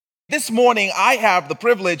This morning, I have the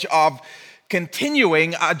privilege of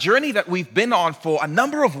continuing a journey that we've been on for a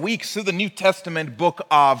number of weeks through the New Testament book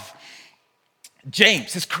of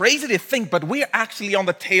James. It's crazy to think, but we're actually on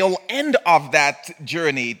the tail end of that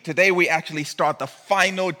journey. Today, we actually start the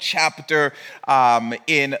final chapter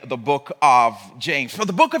in the book of James. So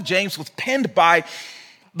the book of James was penned by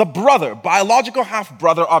the biological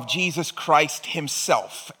half-brother of Jesus Christ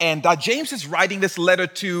himself. And James is writing this letter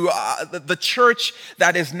to the church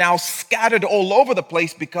that is now scattered all over the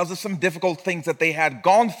place because of some difficult things that they had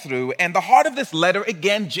gone through. And the heart of this letter,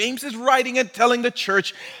 again, James is writing and telling the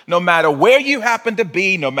church, no matter where you happen to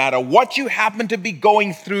be, no matter what you happen to be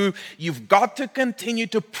going through, you've got to continue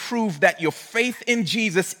to prove that your faith in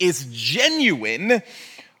Jesus is genuine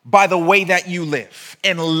by the way that you live.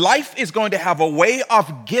 And life is going to have a way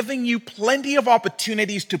of giving you plenty of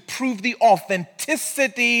opportunities to prove the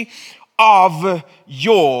authenticity of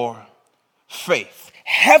your faith.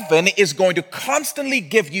 Heaven is going to constantly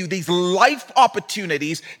give you these life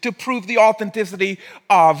opportunities to prove the authenticity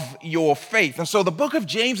of your faith. And so the book of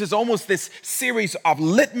James is almost this series of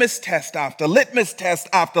litmus test after litmus test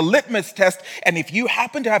after litmus test. And if you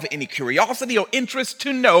happen to have any curiosity or interest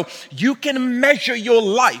to know, you can measure your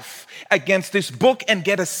life against this book and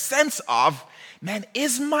get a sense of, man,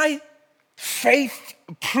 is my faith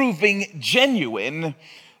proving genuine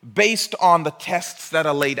based on the tests that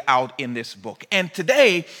are laid out in this book? And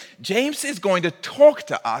today, James is going to talk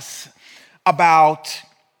to us about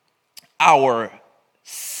our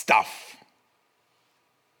stuff.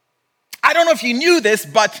 I don't know if you knew this,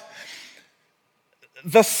 but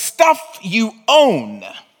the stuff you own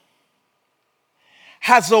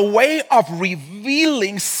has a way of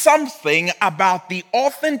revealing something about the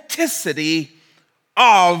authenticity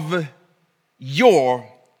of your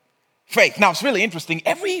faith. Now, it's really interesting.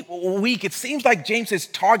 Every week, it seems like James is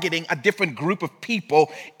targeting a different group of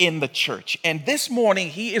people in the church. And this morning,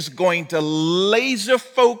 he is going to laser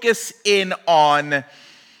focus in on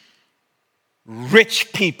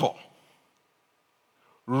rich people.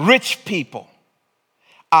 Rich people.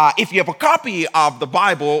 If you have a copy of the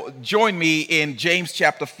Bible, join me in James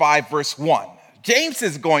chapter 5, verse 1. James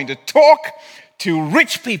is going to talk to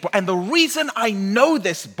rich people. And the reason I know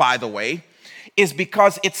this, by the way, is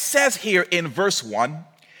because it says here in verse 1,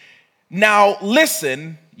 now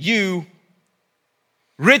listen, you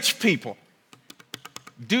rich people.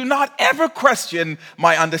 Do not ever question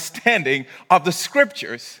my understanding of the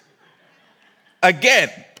scriptures. Again,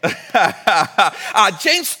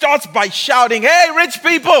 James starts by shouting, hey, rich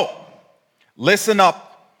people, listen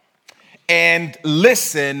up and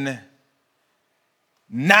listen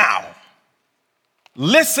now.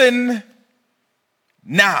 Listen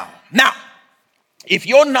now. Now, if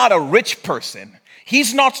you're not a rich person,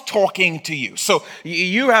 he's not talking to you. So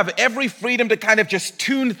you have every freedom to kind of just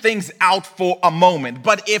tune things out for a moment.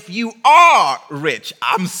 But if you are rich,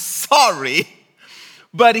 I'm sorry,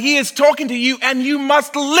 but he is talking to you and you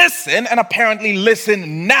must listen, and apparently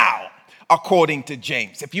listen now, according to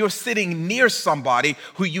James. If you're sitting near somebody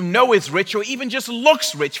who you know is rich or even just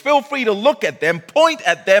looks rich, feel free to look at them, point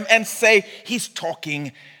at them, and say, he's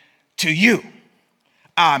talking to you.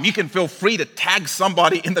 You can feel free to tag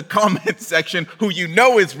somebody in the comment section who you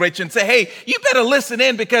know is rich and say, hey, you better listen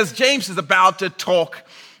in because James is about to talk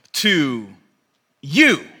to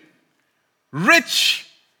you. Rich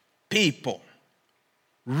people.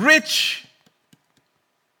 Rich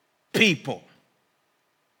people.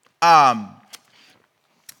 The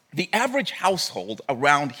average household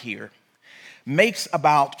around here makes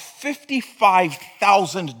about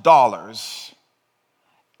 $55,000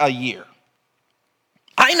 a year.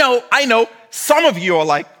 I know, some of you are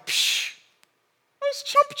like, psh, that's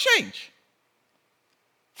chump change.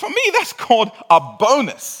 For me, that's called a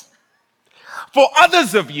bonus. For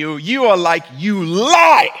others of you, you are like, you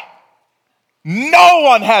lie. No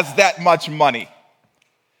one has that much money.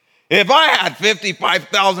 If I had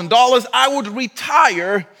 $55,000, I would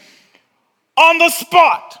retire on the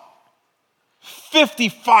spot.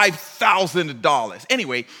 $55,000.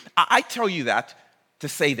 Anyway, I tell you that to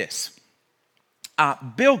say this.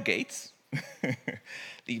 Bill Gates,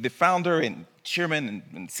 the founder and chairman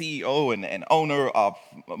and CEO and owner of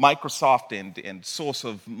Microsoft and source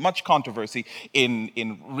of much controversy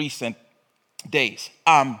in recent days.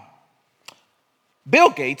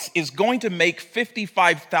 Bill Gates is going to make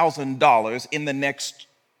 $55,000 in the next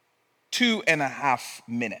 2.5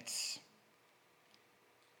 minutes.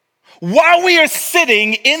 While we are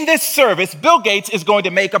sitting in this service, Bill Gates is going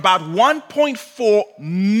to make about $1.4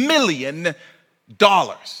 million.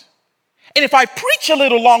 And if I preach a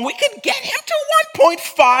little long, we can get him to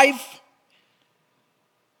 1.5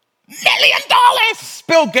 million.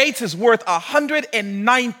 Bill Gates is worth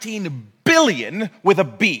 119 billion with a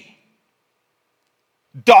B.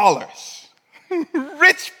 Dollars.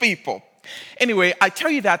 Rich people. Anyway, I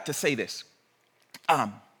tell you that to say this.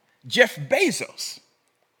 Jeff Bezos,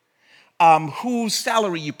 whose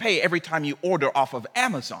salary you pay every time you order off of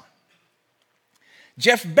Amazon.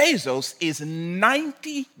 Jeff Bezos is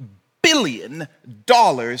 $90 billion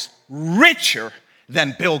richer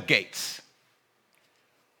than Bill Gates.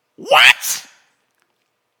 What?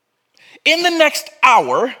 In the next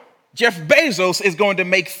hour, Jeff Bezos is going to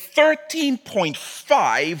make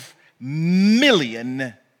 $13.5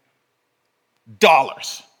 million.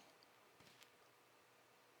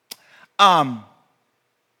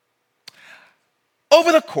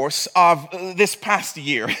 Over the course of this past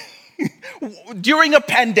year, during a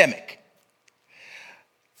pandemic,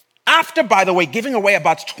 after, by the way, giving away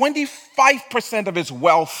about 25% of his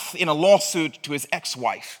wealth in a lawsuit to his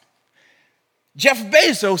ex-wife, Jeff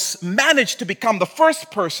Bezos managed to become the first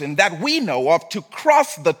person that we know of to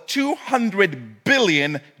cross the $200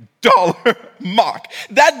 billion mark.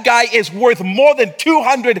 That guy is worth more than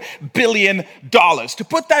 $200 billion. To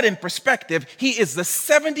put that in perspective, he is the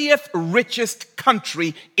 70th richest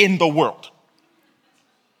country in the world.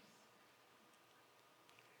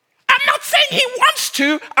 I'm not saying he wants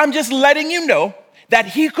to, I'm just letting you know that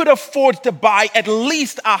he could afford to buy at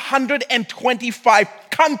least 125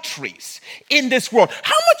 countries in this world.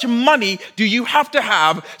 How much money do you have to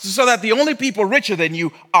have so that the only people richer than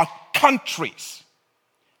you are countries?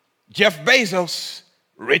 Jeff Bezos,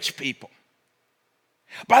 rich people.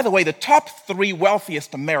 By the way, the top 3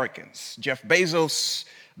 wealthiest Americans, Jeff Bezos,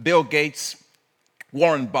 Bill Gates,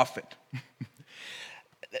 Warren Buffett,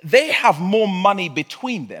 they have more money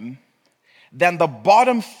between them than the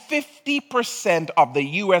bottom 50% of the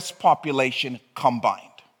US population combined.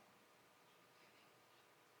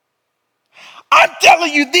 I'm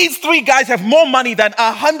telling you, these 3 guys have more money than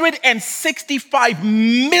 165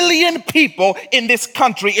 million people in this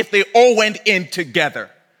country if they all went in together.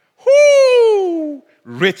 Whoo!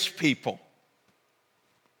 Rich people.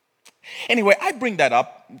 Anyway, I bring that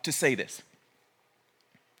up to say this.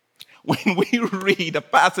 When we read a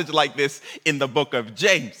passage like this in the book of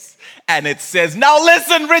James, and it says, now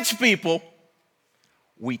listen, rich people,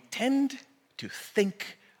 we tend to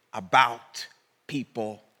think about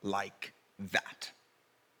people like that.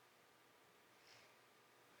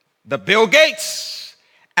 The Bill Gates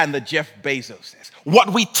and the Jeff Bezoses.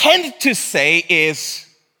 What we tend to say is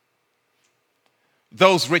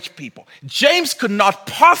those rich people. James could not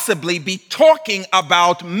possibly be talking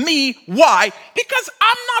about me. Why? Because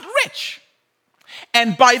I'm not rich.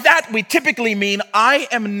 And by that, we typically mean I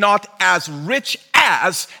am not as rich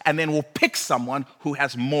as, and then we'll pick someone who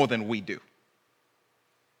has more than we do.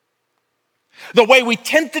 The way we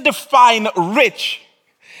tend to define rich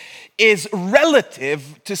is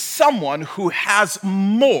relative to someone who has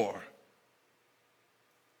more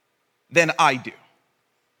than I do.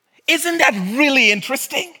 Isn't that really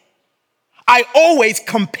interesting? I always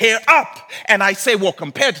compare up, and I say, well,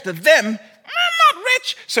 compared to them, I'm not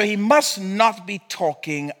rich, so he must not be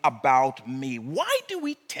talking about me. Why do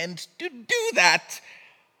we tend to do that?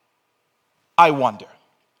 I wonder.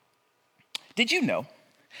 Did you know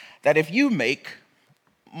that if you make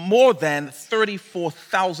more than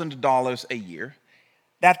 $34,000 a year,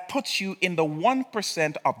 that puts you in the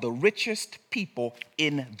 1% of the richest people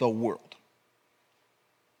in the world?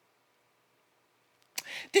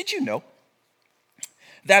 Did you know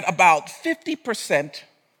that about 50%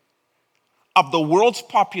 of the world's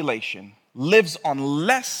population lives on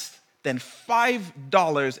less than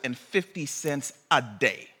 $5.50 a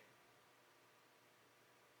day?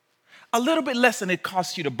 A little bit less than it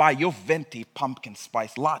costs you to buy your venti pumpkin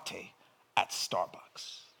spice latte at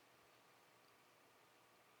Starbucks.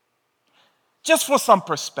 Just for some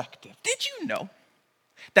perspective, did you know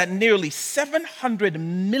that nearly 700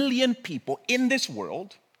 million people in this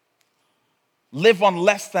world live on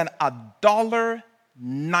less than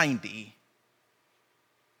 $1.90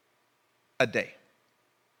 a day?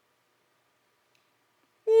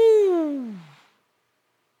 Ooh.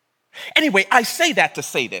 Anyway, I say that to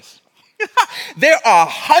say this. There are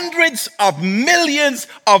hundreds of millions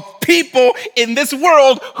of people in this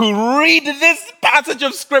world who read this passage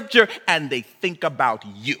of scripture and they think about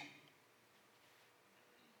you.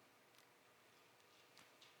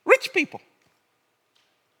 Rich people.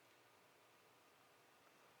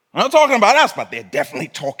 I'm not talking about us, but they're definitely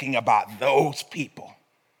talking about those people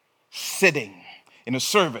sitting in a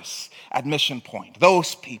service at Mission Point.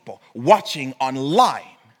 Those people watching online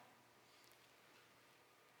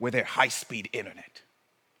with their high-speed internet.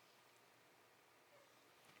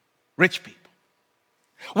 rich people.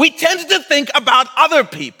 We tend to think about other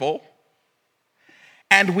people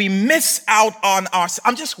and we miss out on us.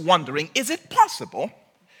 I'm just wondering, is it possible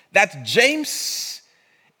that James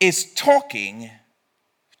is talking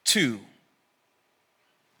to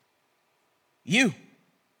you?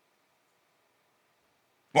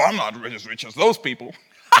 Well, I'm not as rich as those people.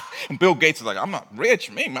 And Bill Gates is like, I'm not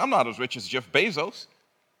rich. Man, I'm not as rich as Jeff Bezos.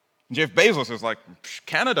 Jeff Bezos is like,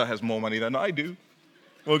 Canada has more money than I do.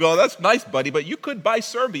 We'll go, that's nice, buddy, but you could buy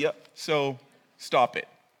Serbia, so stop it.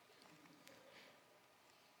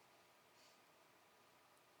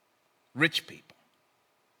 Rich people.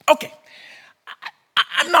 Okay,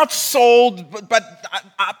 I'm not sold, but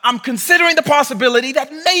I'm considering the possibility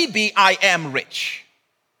that maybe I am rich.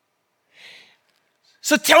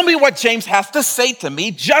 So tell me what James has to say to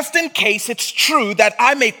me, just in case it's true that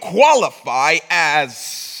I may qualify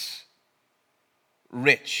as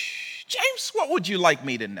rich. James, what would you like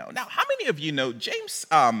me to know? Now, how many of you know James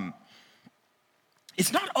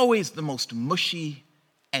is not always the most mushy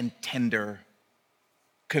and tender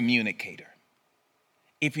communicator?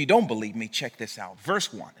 If you don't believe me, check this out.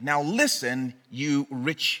 Verse 1. Now listen, you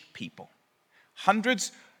rich people.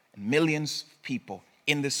 Hundreds and millions of people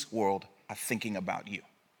in this world are thinking about you.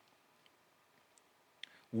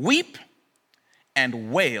 Weep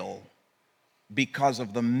and wail because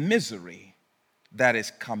of the misery that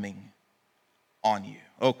is coming on you.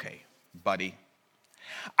 Okay, buddy.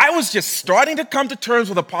 I was just starting to come to terms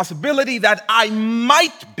with the possibility that I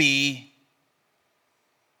might be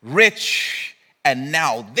rich, and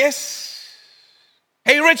now this.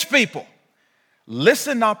 Hey, rich people,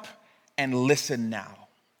 listen up and listen now.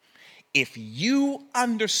 If you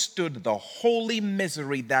understood the holy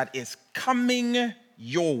misery that is coming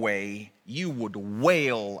your way, you would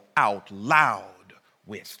wail out loud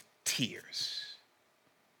with tears.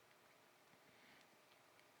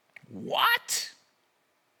 What?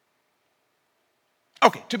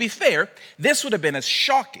 Okay, to be fair, this would have been as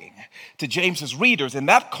shocking to James's readers in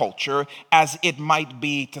that culture as it might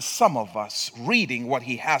be to some of us reading what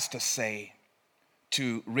he has to say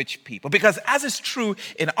to rich people. Because as is true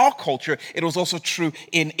in our culture, it was also true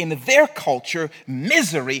in their culture.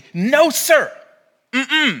 Misery, no sir.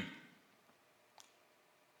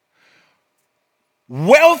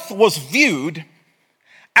 Wealth was viewed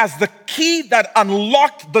as the key that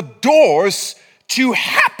unlocked the doors to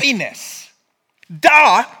happiness.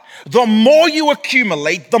 The more you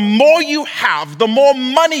accumulate, the more you have, the more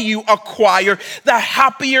money you acquire, the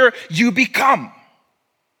happier you become.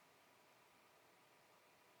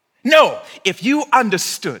 No, if you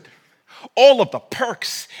understood all of the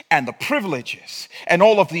perks and the privileges and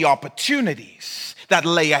all of the opportunities that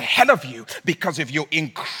lay ahead of you because of your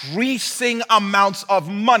increasing amounts of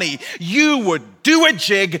money, you would do a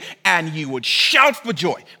jig and you would shout for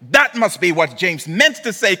joy. That must be what James meant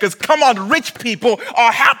to say, because come on, rich people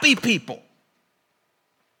are happy people.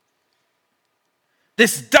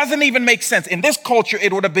 This doesn't even make sense. In this culture,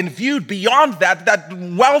 it would have been viewed beyond that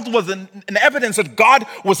wealth was an evidence that God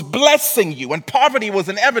was blessing you, and poverty was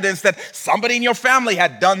an evidence that somebody in your family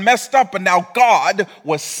had done messed up, and now God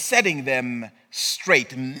was setting them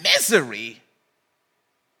straight. Misery?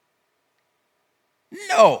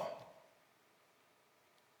 No.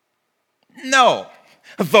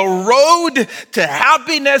 The road to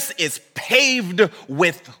happiness is paved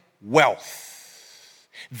with wealth.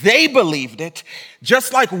 They believed it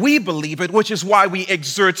just like we believe it, which is why we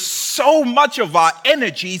exert so much of our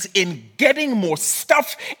energies in getting more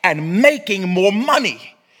stuff and making more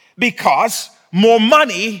money. Because more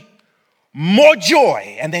money, more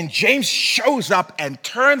joy. And then James shows up and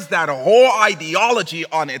turns that whole ideology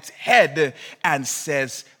on its head and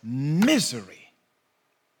says, misery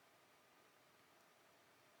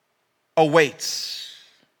awaits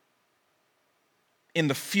in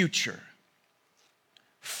the future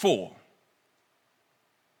for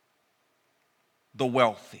the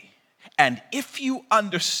wealthy. And if you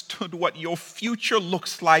understood what your future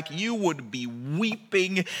looks like, you would be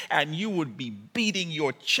weeping and you would be beating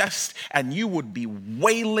your chest and you would be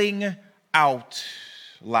wailing out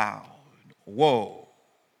loud. Whoa.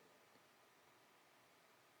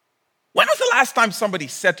 When was the last time somebody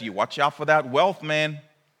said to you, watch out for that wealth, man?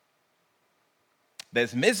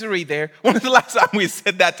 There's misery there. When was the last time we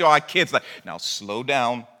said that to our kids? Like, now slow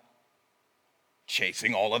down.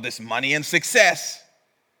 Chasing all of this money and success.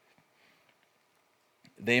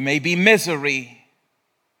 There may be misery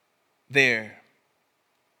there.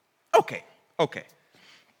 Okay.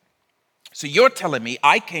 So you're telling me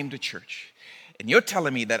I came to church, and you're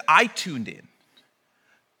telling me that I tuned in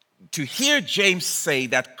to hear James say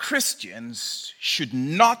that Christians should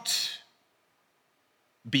not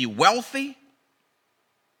be wealthy?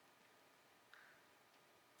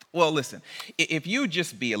 Well, listen, if you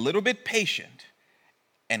just be a little bit patient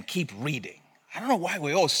and keep reading, I don't know why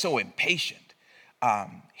we're all so impatient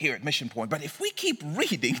here at Mission Point, but if we keep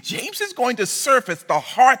reading, James is going to surface the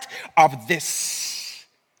heart of this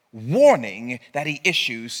warning that he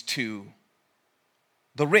issues to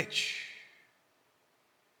the rich.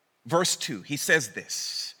 Verse 2, he says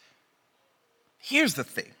this. Here's the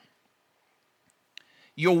thing.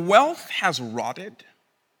 Your wealth has rotted,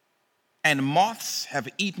 and moths have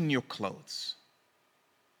eaten your clothes.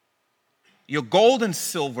 Your gold and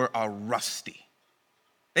silver are rusty.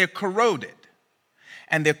 They're corroded,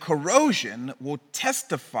 and their corrosion will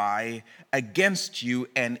testify against you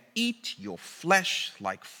and eat your flesh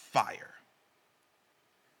like fire.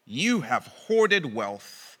 You have hoarded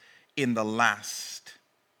wealth in the last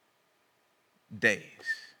days.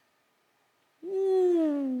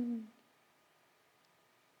 Ooh.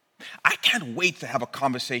 I can't wait to have a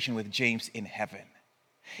conversation with James in heaven.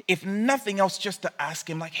 If nothing else, just to ask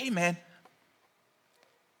him, like, hey man,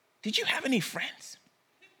 did you have any friends?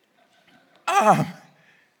 Wow!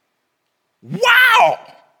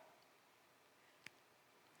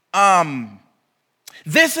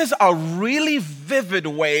 This is a really vivid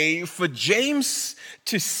way for James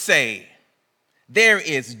to say, there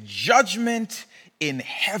is judgment in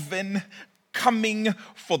heaven coming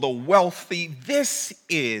for the wealthy. This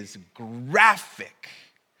is graphic.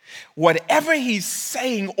 Whatever he's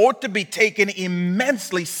saying ought to be taken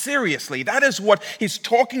immensely seriously. That is what he's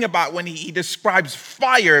talking about when he describes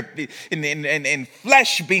fire and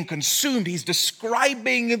flesh being consumed. He's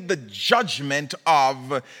describing the judgment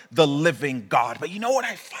of the living God. But you know what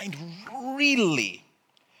I find really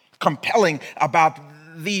compelling about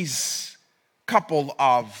these couple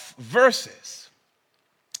of verses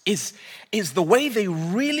is the way they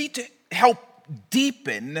really help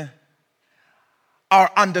deepen our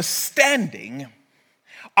understanding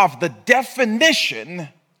of the definition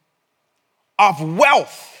of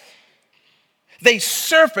wealth. They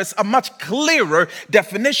surface a much clearer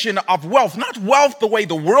definition of wealth, not wealth the way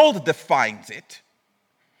the world defines it,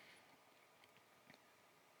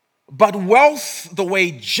 but wealth the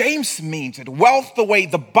way James means it, wealth the way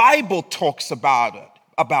the Bible talks about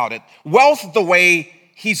it, wealth the way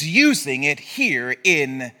he's using it here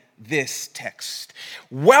in this text.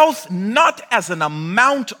 Wealth not as an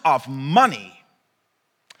amount of money,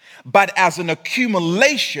 but as an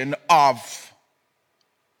accumulation of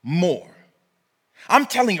more. I'm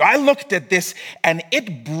telling you, I looked at this and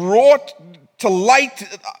it brought to light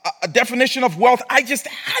a definition of wealth I just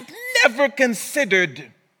had never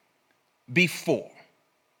considered before.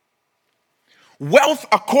 Wealth,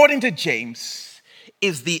 according to James,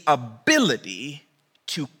 is the ability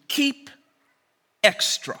to keep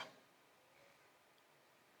extra.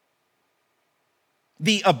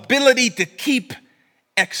 The ability to keep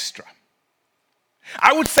extra.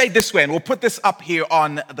 I would say this way, and we'll put this up here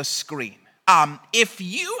on the screen. If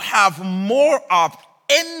you have more of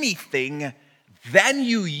anything than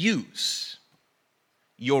you use,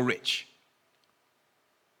 you're rich.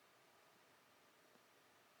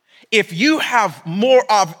 If you have more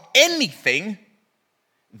of anything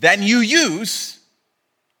than you use,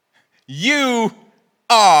 you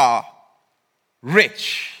are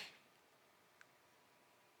rich.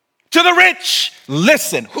 To the rich,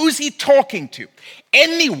 listen, who's he talking to?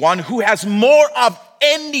 Anyone who has more of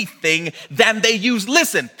anything than they use.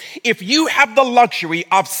 Listen, if you have the luxury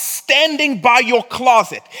of standing by your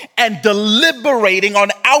closet and deliberating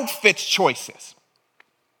on outfit choices,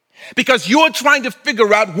 because you're trying to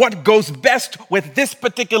figure out what goes best with this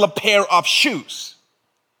particular pair of shoes,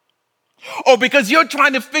 or because you're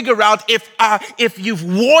trying to figure out if you've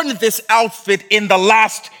worn this outfit in the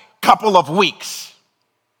last couple of weeks,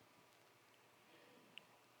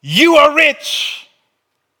 you are rich.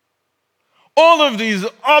 All of these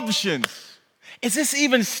options. Is this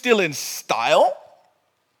even still in style?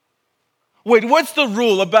 Wait, what's the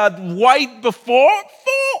rule about white before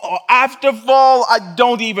fall or after fall? I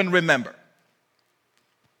don't even remember.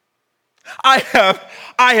 I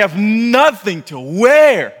have nothing to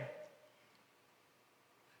wear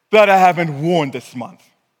that I haven't worn this month.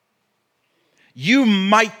 You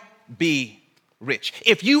might be rich.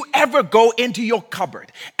 If you ever go into your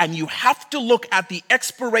cupboard and you have to look at the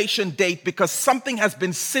expiration date because something has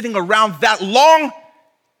been sitting around that long,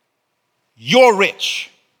 you're rich.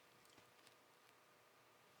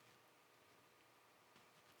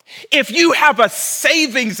 If you have a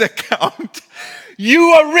savings account, you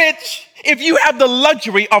are rich. If you have the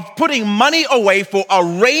luxury of putting money away for a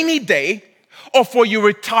rainy day or for your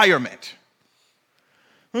retirement,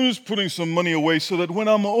 I'm just putting some money away so that when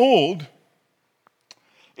I'm old,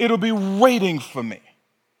 it'll be waiting for me.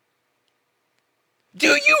 Do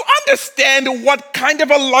you understand what kind of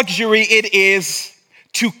a luxury it is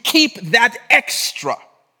to keep that extra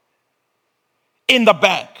in the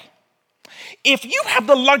bank? If you have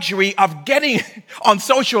the luxury of getting on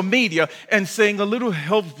social media and saying, "A little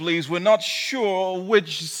help, please, we're not sure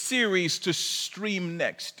which series to stream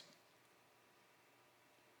next,"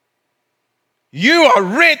 you are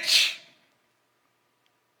rich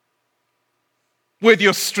with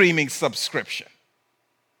your streaming subscription.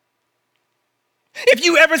 If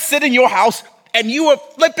you ever sit in your house and you are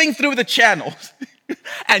flipping through the channels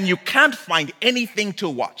and you can't find anything to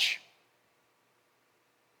watch,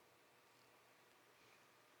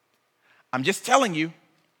 I'm just telling you,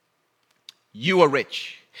 you are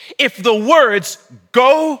rich. If the words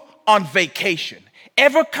 "go on vacation"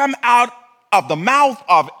 ever come out of the mouth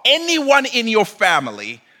of anyone in your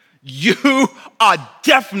family, you are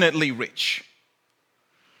definitely rich.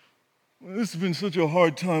 This has been such a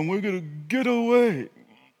hard time. We're going to get away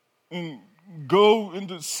and go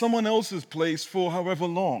into someone else's place for however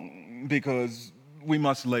long because we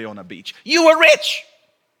must lay on a beach. You are rich.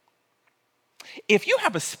 If you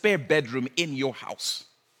have a spare bedroom in your house,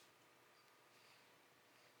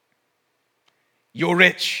 you're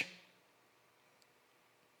rich.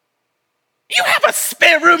 You have a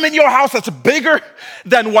spare room in your house that's bigger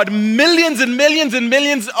than what millions and millions and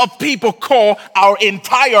millions of people call our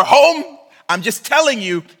entire home. I'm just telling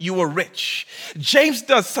you, you are rich. James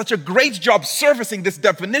does such a great job surfacing this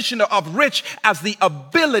definition of rich as the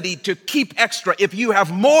ability to keep extra. If you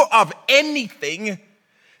have more of anything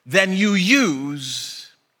than you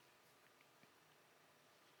use,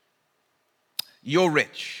 you're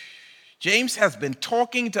rich. James has been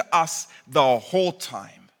talking to us the whole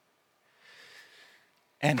time.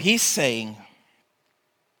 And he's saying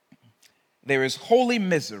there is holy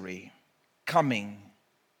misery coming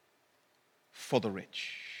for the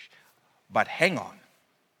rich. But hang on.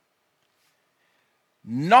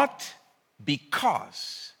 Not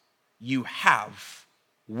because you have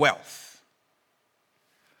wealth,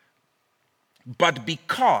 but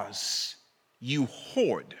because you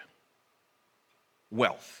hoard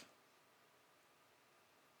wealth.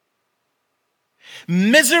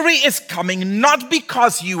 Misery is coming not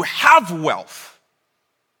because you have wealth,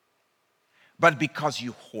 but because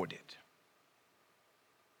you hoard it.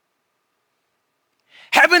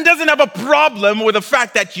 Heaven doesn't have a problem with the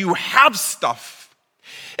fact that you have stuff.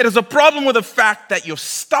 It has a problem with the fact that your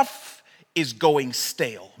stuff is going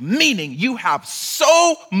stale, meaning you have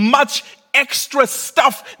so much extra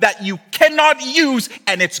stuff that you cannot use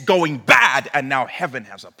and it's going bad, and now heaven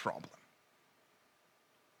has a problem.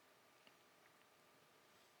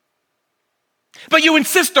 But you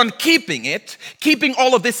insist on keeping it, keeping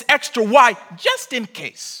all of this extra. Why? Just in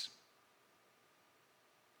case.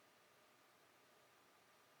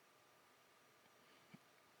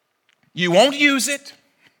 You won't use it.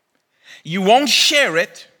 You won't share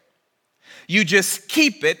it. You just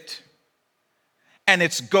keep it, and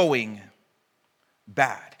it's going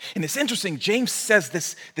bad. And it's interesting, James says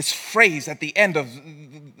this phrase at the end of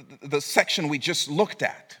the section we just looked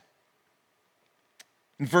at.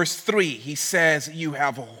 In verse 3, he says, "You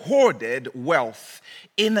have hoarded wealth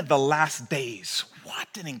in the last days."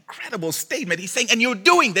 What an incredible statement. He's saying, and you're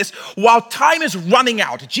doing this while time is running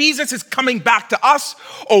out. Jesus is coming back to us,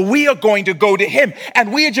 or we are going to go to him.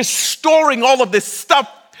 And we are just storing all of this stuff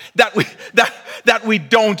that we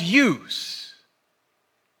don't use.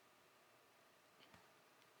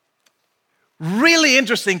 Really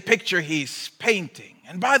interesting picture he's painting.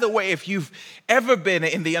 And by the way, if you've ever been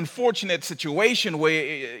in the unfortunate situation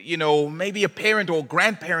where, maybe a parent or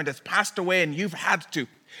grandparent has passed away and you've had to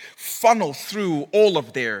funnel through all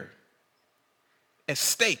of their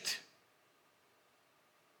estate,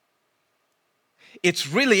 it's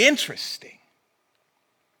really interesting.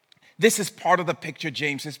 This is part of the picture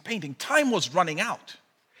James is painting. Time was running out.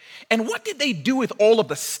 And what did they do with all of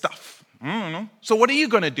the stuff? I don't know. So what are you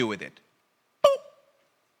going to do with it?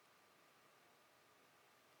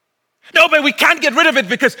 No, but we can't get rid of it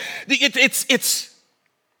because it's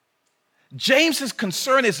James's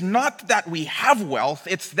concern is not that we have wealth,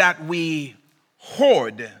 it's that we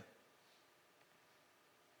hoard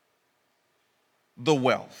the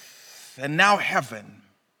wealth. And now heaven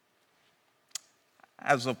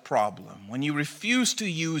has a problem. When you refuse to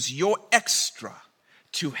use your extra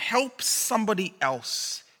to help somebody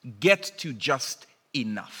else get to just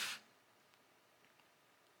enough,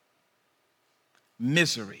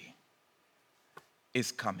 misery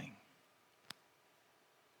is coming.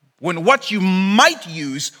 When what you might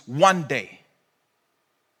use one day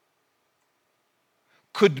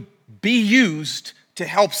could be used to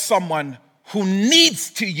help someone who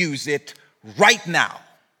needs to use it right now.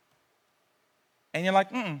 And you're like,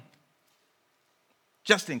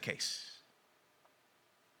 just in case.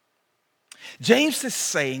 James is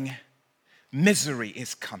saying misery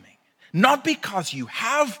is coming. Not because you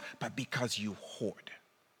have, but because you hoard.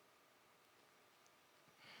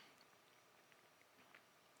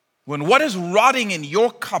 When what is rotting in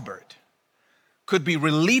your cupboard could be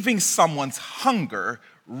relieving someone's hunger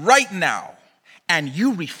right now, and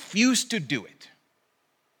you refuse to do it.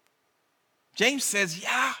 James says,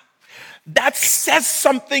 yeah, that says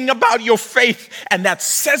something about your faith, and that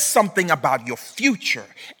says something about your future.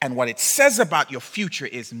 And what it says about your future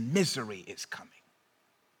is misery is coming.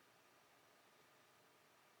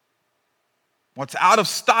 What's out of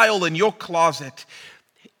style in your closet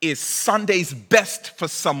is Sunday's best for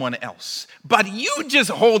someone else. But you just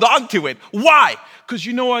hold on to it. Why? Because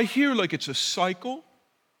I hear like it's a cycle.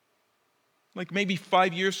 Like maybe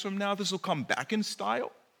 5 years from now, this will come back in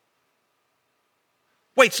style.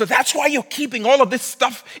 Wait, so that's why you're keeping all of this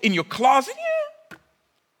stuff in your closet? Yeah.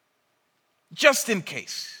 Just in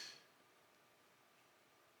case.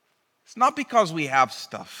 It's not because we have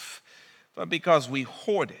stuff, but because we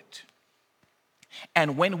hoard it.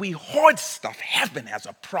 And when we hoard stuff, heaven has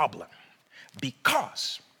a problem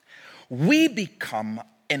because we become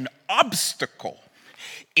an obstacle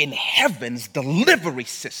in heaven's delivery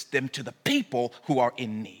system to the people who are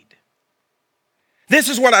in need. This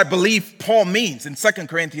is what I believe Paul means in 2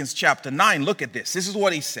 Corinthians chapter 9. Look at this. This is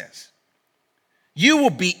what he says. You will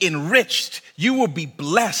be enriched. You will be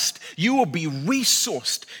blessed. You will be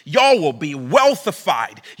resourced. Y'all will be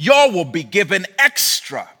wealthified. Y'all will be given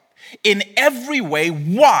extra in every way.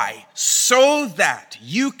 Why? So that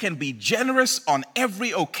you can be generous on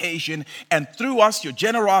every occasion, and through us, your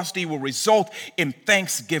generosity will result in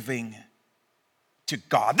thanksgiving to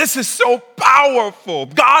God. This is so powerful.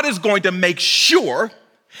 God is going to make sure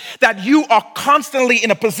that you are constantly in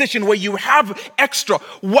a position where you have extra.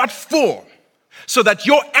 What for? So that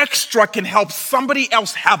your extra can help somebody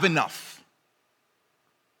else have enough.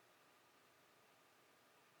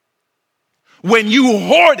 When you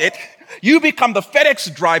hoard it, you become the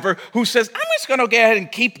FedEx driver who says, I'm just going to go ahead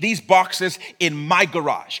and keep these boxes in my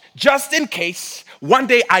garage, just in case one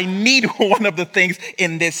day I need one of the things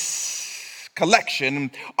in this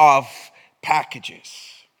collection of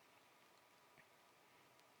packages.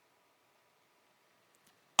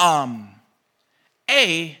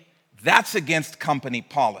 A, that's against company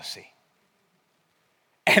policy.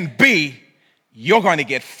 And B, you're going to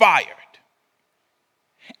get fired.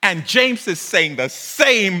 And James is saying the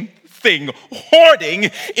same thing. Hoarding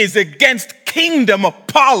is against kingdom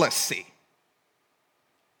policy.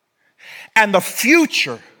 And the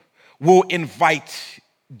future will invite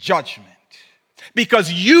judgment.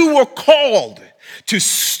 Because you were called to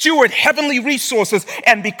steward heavenly resources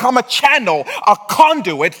and become a channel, a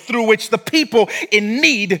conduit through which the people in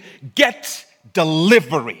need get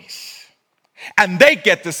deliveries. And they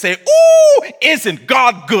get to say, ooh, isn't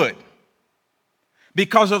God good?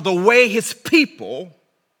 Because of the way his people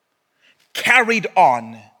carried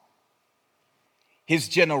on his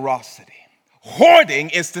generosity. Hoarding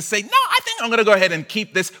is to say, no, I think I'm going to go ahead and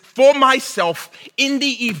keep this for myself in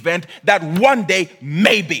the event that one day,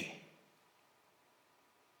 maybe,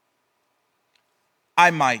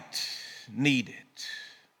 I might need it.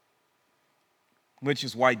 Which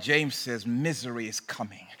is why James says misery is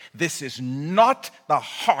coming. This is not the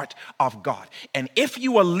heart of God. And if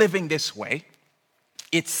you are living this way,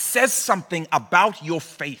 it says something about your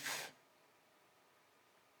faith.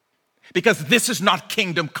 Because this is not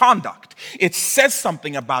kingdom conduct. It says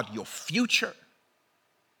something about your future.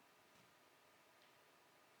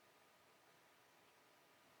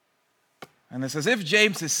 And it's as if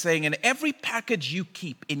James is saying, in every package you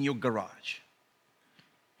keep in your garage,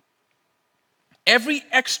 every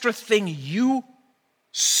extra thing you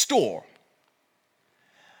store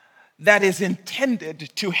that is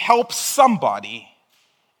intended to help somebody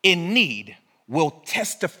in need will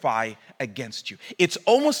testify against you. It's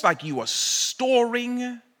almost like you are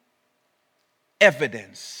storing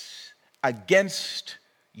evidence against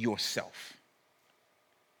yourself.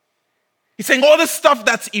 He's saying all the stuff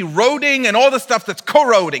that's eroding and all the stuff that's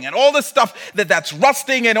corroding and all the stuff that's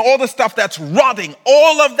rusting and all the stuff that's rotting,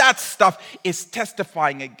 all of that stuff is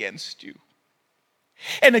testifying against you.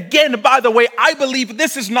 And again, by the way, I believe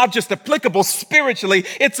this is not just applicable spiritually,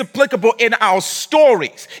 it's applicable in our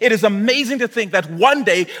stories. It is amazing to think that one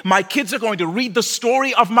day my kids are going to read the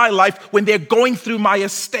story of my life when they're going through my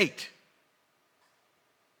estate.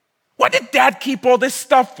 What did Dad keep all this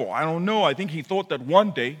stuff for? I don't know. I think he thought that one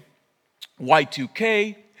day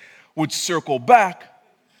Y2K would circle back.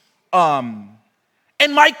 And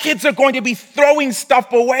my kids are going to be throwing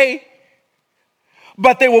stuff away,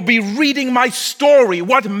 but they will be reading my story,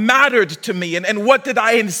 what mattered to me, and what did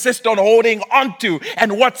I insist on holding onto,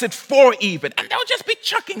 and what's it for even. And they'll just be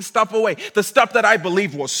chucking stuff away, the stuff that I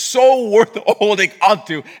believed was so worth holding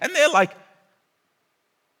onto. And they're like,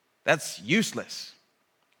 that's useless.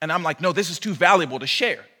 And I'm like, no, this is too valuable to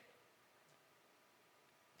share.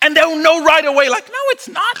 And they'll know right away, like, no, it's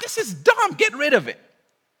not. This is dumb. Get rid of it.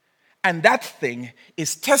 And that thing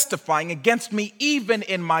is testifying against me even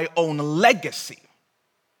in my own legacy.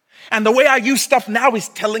 And the way I use stuff now is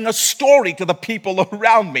telling a story to the people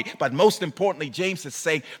around me. But most importantly, James is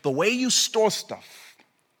saying the way you store stuff,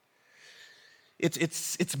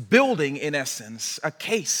 it's building, in essence, a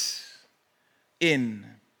case in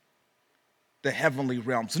the heavenly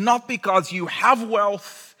realms. Not because you have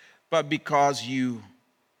wealth, but because you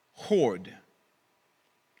hoard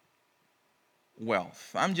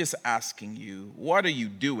wealth. I'm just asking you, what are you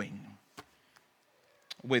doing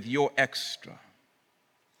with your extra?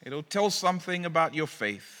 It'll tell something about your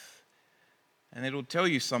faith, and it'll tell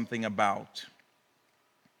you something about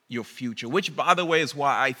your future, which, by the way, is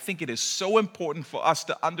why I think it is so important for us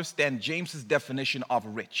to understand James's definition of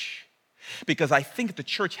rich, because I think the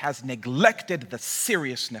church has neglected the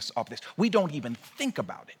seriousness of this. We don't even think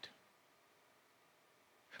about it.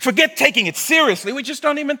 Forget taking it seriously, we just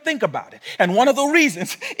don't even think about it. And one of the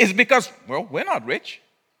reasons is because, well, we're not rich.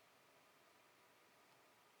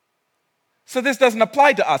 So this doesn't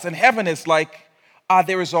apply to us. And heaven is like,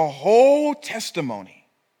 there is a whole testimony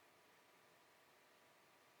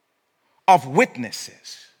of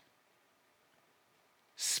witnesses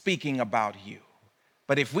speaking about you.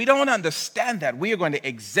 But if we don't understand that, we are going to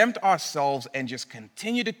exempt ourselves and just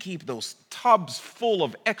continue to keep those tubs full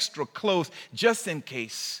of extra clothes just in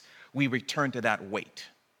case we return to that weight.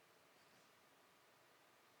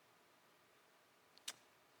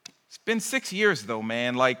 It's been 6 years though,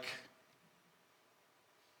 man, like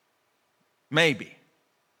maybe.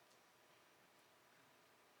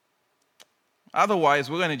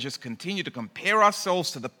 Otherwise, we're going to just continue to compare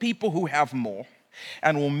ourselves to the people who have more,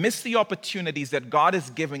 and we'll miss the opportunities that God is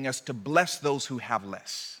giving us to bless those who have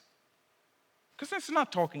less. Because that's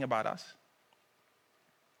not talking about us.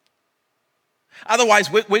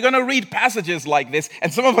 Otherwise, we're going to read passages like this,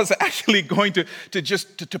 and some of us are actually going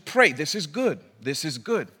to pray. This is good. This is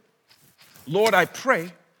good. Lord, I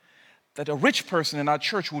pray that a rich person in our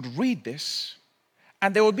church would read this,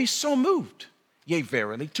 and they would be so moved, yea,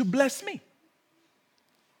 verily, to bless me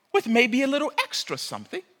with maybe a little extra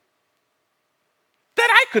something that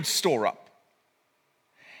I could store up,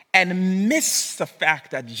 and miss the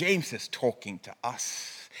fact that James is talking to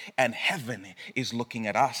us and heaven is looking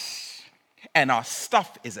at us, and our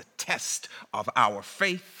stuff is a test of our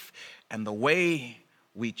faith and the way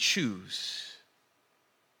we choose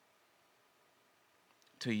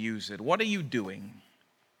to use it. What are you doing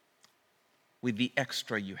with the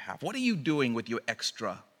extra you have? What are you doing with your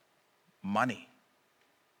extra money?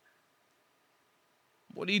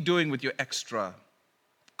 What are you doing with your extra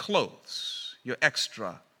clothes, your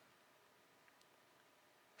extra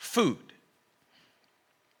food?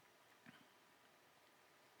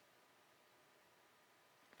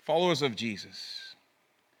 Followers of Jesus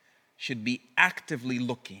should be actively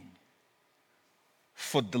looking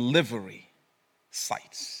for delivery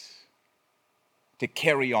sites to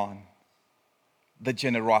carry on the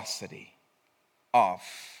generosity of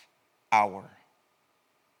our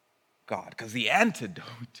God. Because the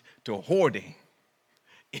antidote to hoarding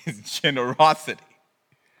is generosity.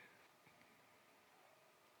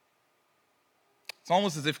 It's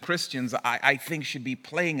almost as if Christians, I think, should be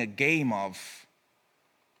playing a game of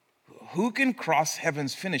who can cross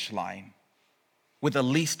heaven's finish line with the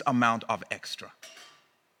least amount of extra.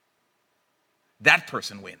 That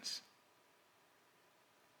person wins.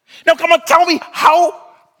 Now, come on, tell me, how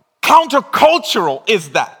countercultural is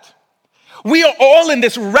that? We are all in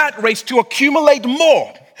this rat race to accumulate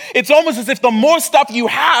more. It's almost as if the more stuff you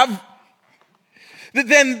have,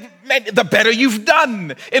 then man, the better you've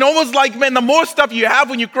done. And almost like, man, the more stuff you have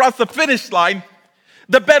when you cross the finish line,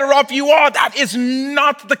 the better off you are. That is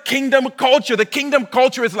not the kingdom culture. The kingdom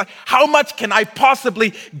culture is like, how much can I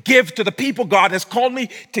possibly give to the people God has called me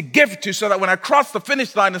to give to, so that when I cross the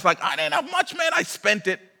finish line, it's like, I didn't have much, man, I spent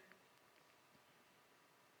it.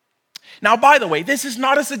 Now, by the way, this is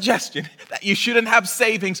not a suggestion that you shouldn't have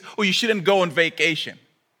savings or you shouldn't go on vacation.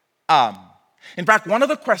 In fact, one of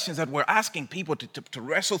the questions that we're asking people to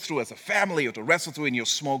wrestle through as a family or to wrestle through in your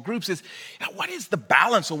small groups is, what is the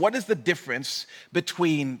balance or what is the difference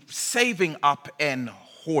between saving up and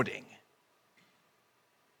hoarding?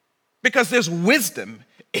 because there's wisdom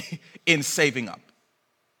in saving up.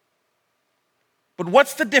 But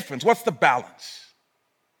what's the difference? What's the balance?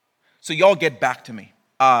 So y'all get back to me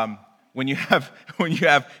when you have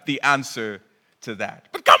the answer to that.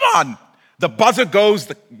 But come on, the buzzer goes,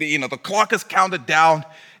 the clock is counted down,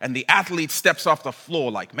 and the athlete steps off the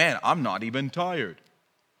floor like, man, I'm not even tired.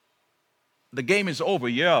 The game is over,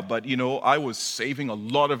 yeah, but I was saving a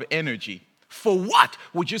lot of energy. For what?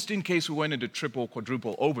 Well, just in case we went into triple,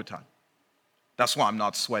 quadruple overtime. That's why I'm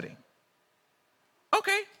not sweating.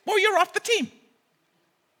 Okay, well, you're off the team.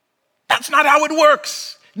 That's not how it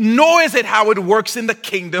works. Nor is it how it works in the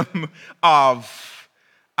kingdom of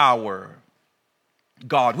our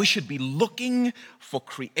God. We should be looking for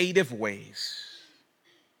creative ways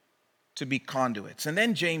to be conduits. And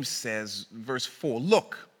then James says, verse 4,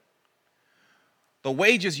 look, the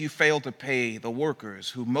wages you failed to pay the workers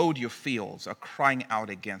who mowed your fields are crying out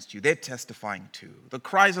against you. They're testifying too. The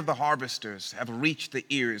cries of the harvesters have reached the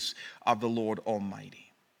ears of the Lord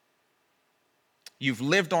Almighty. You've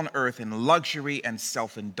lived on earth in luxury and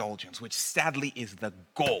self-indulgence, which sadly is the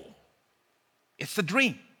goal. It's the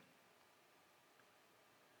dream.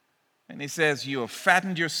 And he says, you have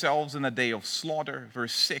fattened yourselves in the day of slaughter.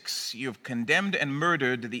 Verse 6, you have condemned and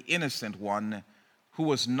murdered the innocent one who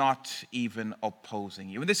was not even opposing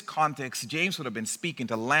you. In this context, James would have been speaking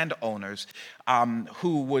to landowners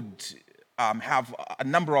who would have a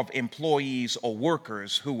number of employees or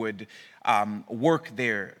workers who would work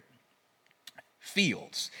their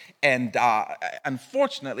fields. And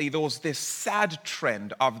unfortunately, there was this sad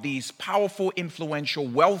trend of these powerful, influential,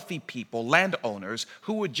 wealthy people, landowners,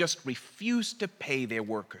 who would just refuse to pay their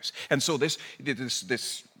workers. And so this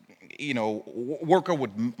worker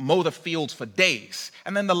would mow the fields for days.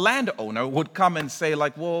 And then the landowner would come and say,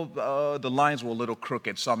 like, well, the lines were a little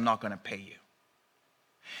crooked, so I'm not going to pay you.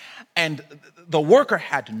 And the worker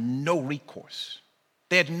had no recourse.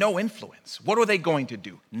 They had no influence. What were they going to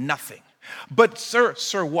do? Nothing. But sir,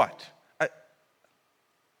 what?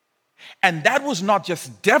 And that was not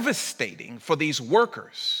just devastating for these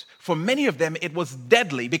workers. For many of them, it was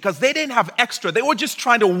deadly because they didn't have extra. They were just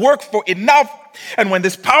trying to work for enough. And when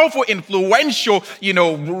this powerful, influential,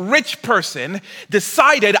 rich person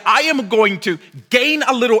decided, I am going to gain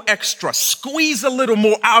a little extra, squeeze a little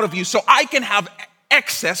more out of you so I can have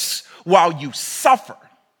excess while you suffer,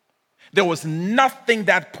 there was nothing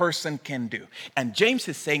that person can do. And James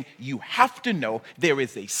is saying, you have to know there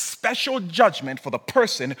is a special judgment for the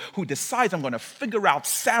person who decides, I'm going to figure out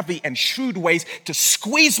savvy and shrewd ways to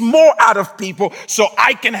squeeze more out of people so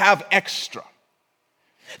I can have extra.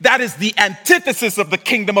 That is the antithesis of the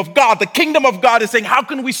kingdom of God. The kingdom of God is saying, how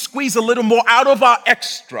can we squeeze a little more out of our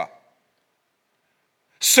extra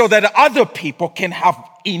so that other people can have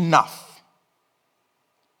enough?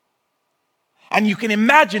 And you can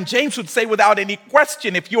imagine, James would say without any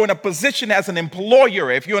question, if you're in a position as an employer,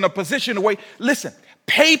 if you're in a position where, listen,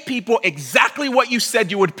 pay people exactly what you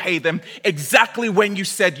said you would pay them, exactly when you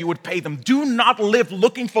said you would pay them. Do not live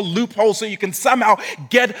looking for loopholes so you can somehow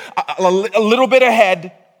get a little bit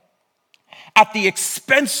ahead at the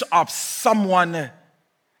expense of someone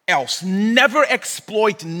else. Never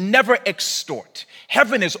exploit, never extort.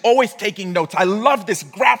 Heaven is always taking notes. I love this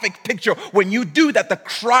graphic picture. When you do that, the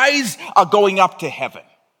cries are going up to heaven.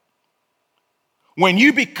 When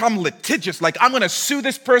you become litigious, like I'm going to sue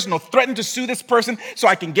this person or threaten to sue this person so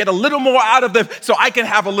I can get a little more out of them, so I can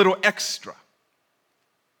have a little extra.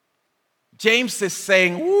 James is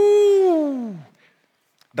saying, ooh,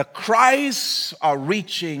 the cries are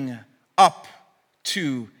reaching up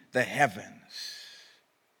to the heavens.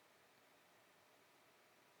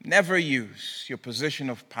 Never use your position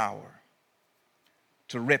of power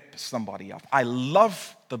to rip somebody off. I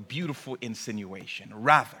love the beautiful insinuation.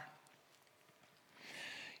 Rather,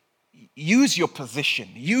 use your position,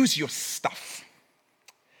 use your stuff,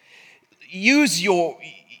 use your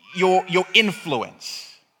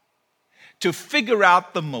influence to figure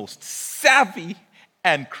out the most savvy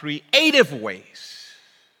and creative ways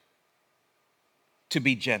to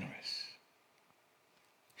be generous.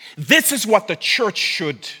 This is what the church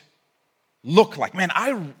should look like. Man,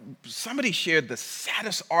 somebody shared the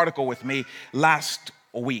saddest article with me last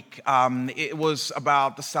week. It was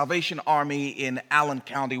about the Salvation Army in Allen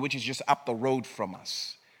County, which is just up the road from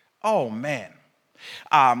us. Oh, man.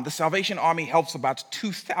 The Salvation Army helps about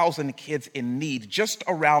 2,000 kids in need just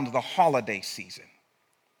around the holiday season.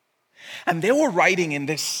 And they were writing in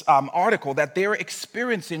this article that they're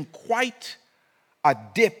experiencing quite a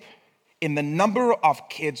dip in the number of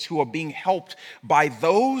kids who are being helped by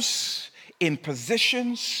those in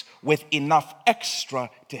positions with enough extra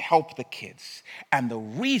to help the kids. And the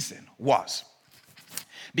reason was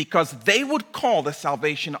because they would call the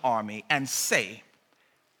Salvation Army and say,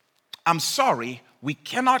 I'm sorry, we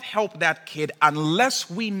cannot help that kid unless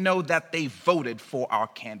we know that they voted for our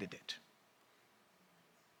candidate.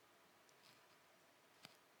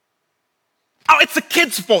 Oh, it's the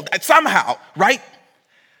kid's fault somehow, right?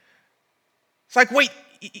 It's like, wait,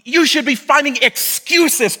 you should be finding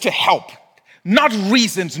excuses to help, not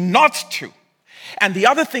reasons not to. And the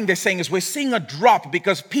other thing they're saying is we're seeing a drop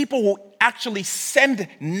because people will actually send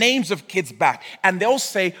names of kids back, and they'll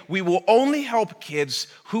say we will only help kids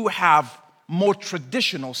who have more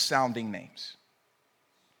traditional sounding names.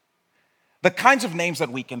 The kinds of names that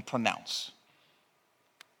we can pronounce.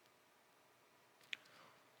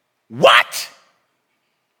 What?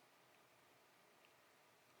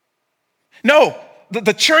 No,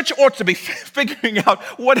 the church ought to be figuring out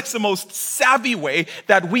what is the most savvy way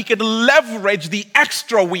that we can leverage the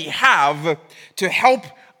extra we have to help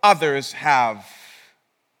others have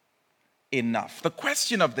enough. The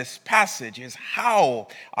question of this passage is, how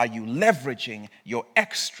are you leveraging your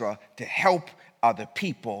extra to help other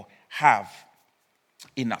people have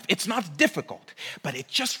enough? It's not difficult, but it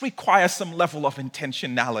just requires some level of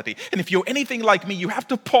intentionality. And if you're anything like me, you have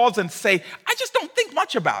to pause and say, I just don't think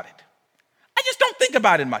much about it. I just don't think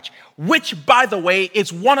about it much. Which, by the way,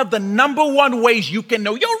 is one of the number one ways you can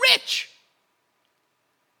know you're rich.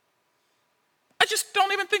 I just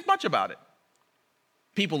don't even think much about it.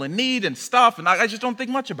 People in need and stuff, and I just don't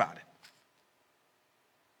think much about it.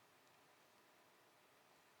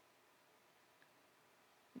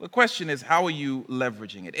 The question is, how are you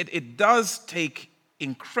leveraging it? It does take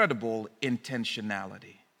incredible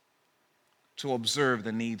intentionality to observe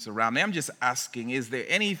the needs around me. I'm just asking, is there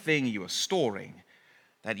anything you are storing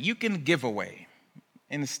that you can give away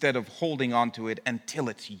instead of holding on to it until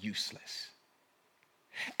it's useless?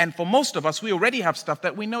 And for most of us, we already have stuff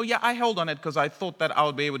that we know, yeah, I held on it because I thought that I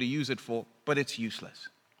would be able to use it for, but it's useless.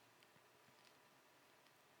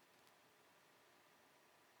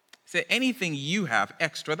 Is there anything you have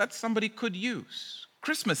extra that somebody could use?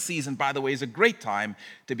 Christmas season, by the way, is a great time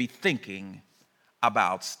to be thinking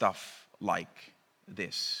about stuff like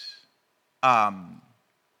this.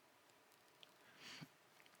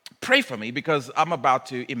 Pray for me because I'm about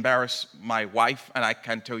to embarrass my wife, and I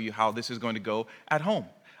can't tell you how this is going to go at home.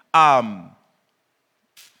 My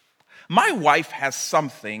wife has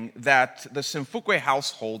something that the Simfukwe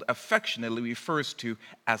household affectionately refers to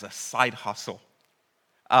as a side hustle.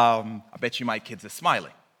 I bet you my kids are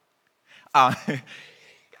smiling.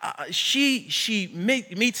 She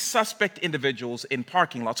meets suspect individuals in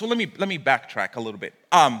parking lots. So let me backtrack a little bit.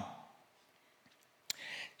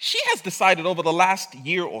 She has decided over the last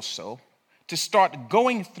year or so to start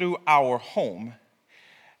going through our home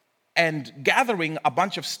and gathering a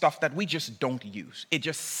bunch of stuff that we just don't use. It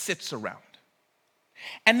just sits around.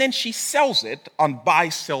 And then she sells it on buy,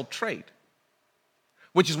 sell, trade,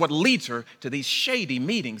 which is what leads her to these shady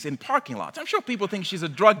meetings in parking lots. I'm sure people think she's a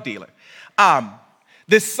drug dealer.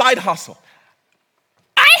 This side hustle.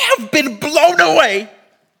 I have been blown away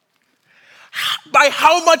by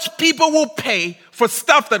how much people will pay for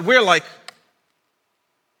stuff that we're like,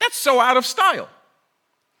 that's so out of style.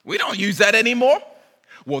 We don't use that anymore.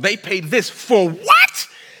 Well, they paid this for what?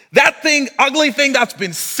 That thing, ugly thing that's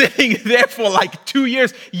been sitting there for like 2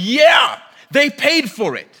 years. Yeah, they paid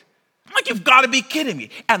for it. I'm like, you've got to be kidding me.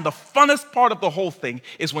 And the funnest part of the whole thing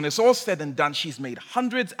is when it's all said and done, she's made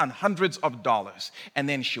hundreds and hundreds of dollars. And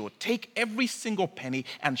then she'll take every single penny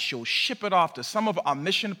and she'll ship it off to some of our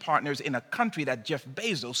mission partners in a country that Jeff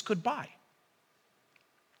Bezos could buy.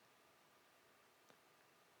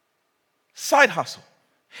 Side hustle.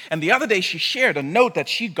 And the other day she shared a note that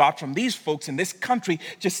she got from these folks in this country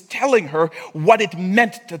just telling her what it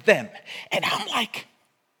meant to them. And I'm like,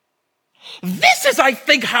 this is, I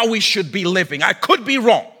think, how we should be living. I could be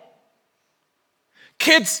wrong.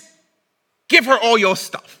 Kids, give her all your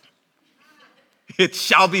stuff. It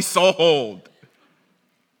shall be so.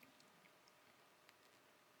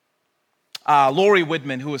 Lori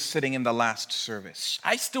Whitman, who was sitting in the last service,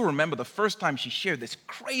 I still remember the first time she shared this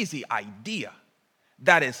crazy idea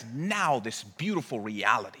that is now this beautiful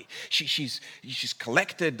reality. She's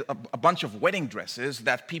collected a bunch of wedding dresses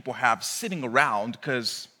that people have sitting around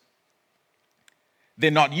because they're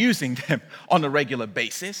not using them on a regular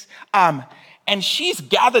basis. And she's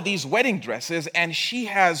gathered these wedding dresses and she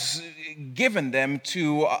has given them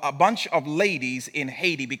to a bunch of ladies in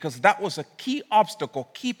Haiti because that was a key obstacle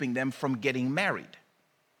keeping them from getting married.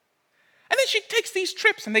 And then she takes these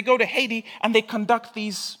trips and they go to Haiti and they conduct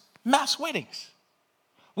these mass weddings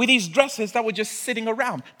with these dresses that were just sitting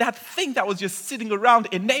around. That thing that was just sitting around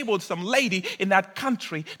enabled some lady in that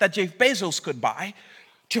country that Jeff Bezos could buy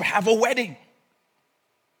to have a wedding.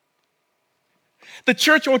 The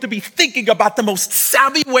church ought to be thinking about the most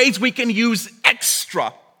savvy ways we can use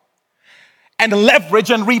extra and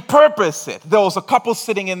leverage and repurpose it. There was a couple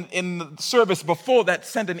sitting in the service before that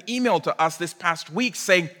sent an email to us this past week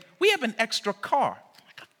saying, we have an extra car.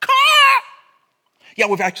 Like, a car? Yeah,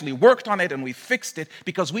 we've actually worked on it and we fixed it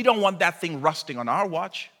because we don't want that thing rusting on our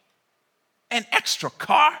watch. An extra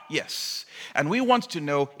car? Yes. And we want to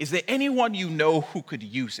know, is there anyone you know who could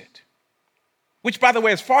use it? Which, by the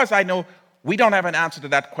way, as far as I know, we don't have an answer to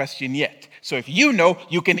that question yet. So if you know,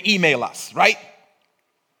 you can email us, right?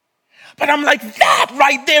 But I'm like, that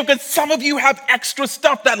right there, because some of you have extra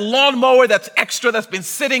stuff, that lawnmower that's extra, that's been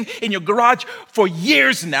sitting in your garage for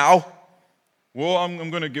years now. Well, I'm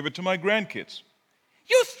going to give it to my grandkids.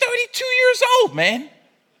 You're 32 years old, man.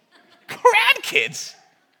 Grandkids.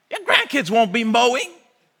 Your grandkids won't be mowing.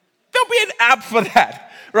 There'll be an app for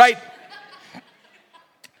that, right?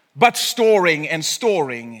 But storing and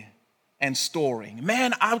storing and storing.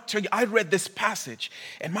 Man, I'll tell you, I read this passage,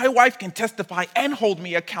 and my wife can testify and hold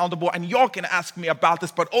me accountable, and y'all can ask me about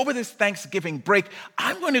this, but over this Thanksgiving break,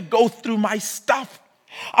 I'm going to go through my stuff.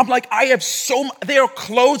 I'm like, there are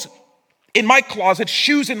clothes in my closet,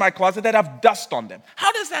 shoes in my closet that have dust on them.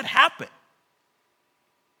 How does that happen?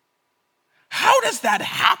 How does that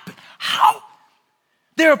happen? How?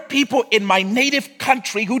 There are people in my native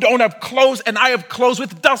country who don't have clothes, and I have clothes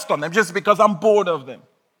with dust on them just because I'm bored of them.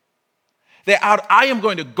 They're out. I am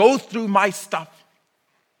going to go through my stuff,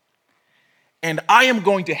 and I am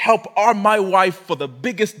going to help my wife for the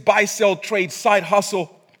biggest buy-sell trade side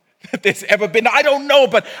hustle that there's ever been. I don't know,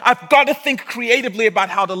 but I've got to think creatively about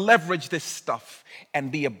how to leverage this stuff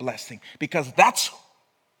and be a blessing, because that's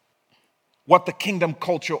what the kingdom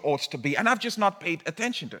culture ought to be. And I've just not paid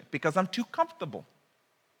attention to it because I'm too comfortable,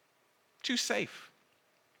 too safe.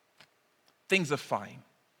 Things are fine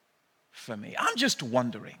for me. I'm just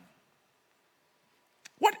wondering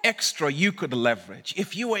what extra you could leverage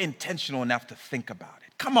if you were intentional enough to think about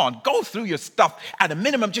it. Come on, go through your stuff. At a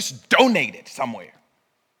minimum, just donate it somewhere.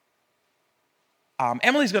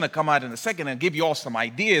 Emily's going to come out in a second and give you all some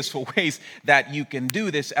ideas for ways that you can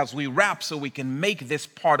do this as we wrap, so we can make this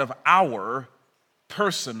part of our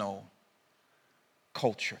personal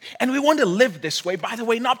culture. And we want to live this way, by the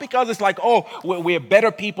way, not because it's like, oh, we're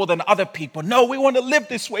better people than other people. No, we want to live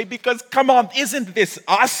this way because, come on, isn't this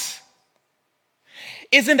us?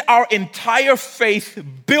 Isn't our entire faith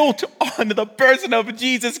built on the person of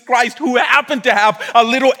Jesus Christ, who happened to have a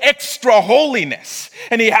little extra holiness,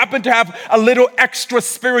 and he happened to have a little extra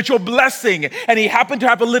spiritual blessing, and he happened to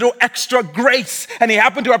have a little extra grace, and he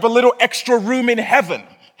happened to have a little extra room in heaven?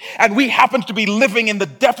 And we happened to be living in the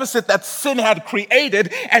deficit that sin had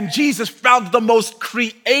created, and Jesus found the most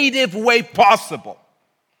creative way possible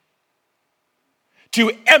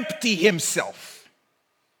to empty himself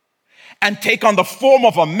and take on the form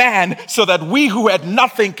of a man, so that we who had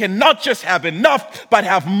nothing can not just have enough, but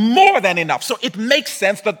have more than enough. So it makes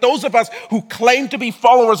sense that those of us who claim to be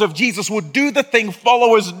followers of Jesus would do the thing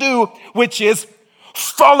followers do, which is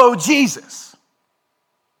follow Jesus.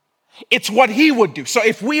 It's what he would do. So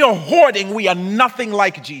if we are hoarding, we are nothing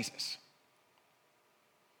like Jesus.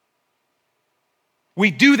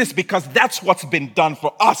 We do this because that's what's been done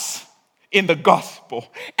for us in the gospel.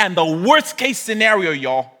 And the worst case scenario,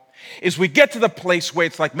 y'all, is we get to the place where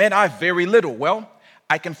it's like, man, I have very little. Well,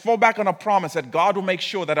 I can fall back on a promise that God will make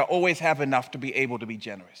sure that I always have enough to be able to be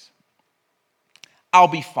generous. I'll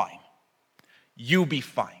be fine. You be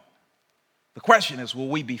fine. The question is, will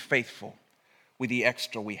we be faithful with the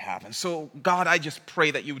extra we have? And so, God, I just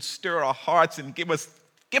pray that you would stir our hearts and give us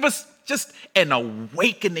just an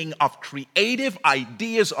awakening of creative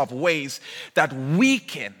ideas of ways that we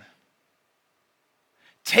can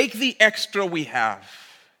take the extra we have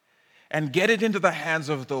and get it into the hands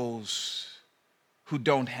of those who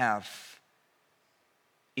don't have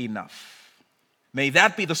enough. May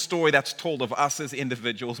that be the story that's told of us as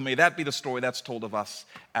individuals. May that be the story that's told of us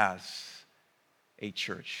as a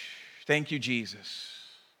church. Thank you, Jesus,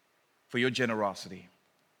 for your generosity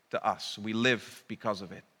to us. We live because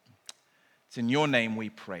of it. It's in your name we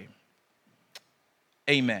pray.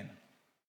 Amen.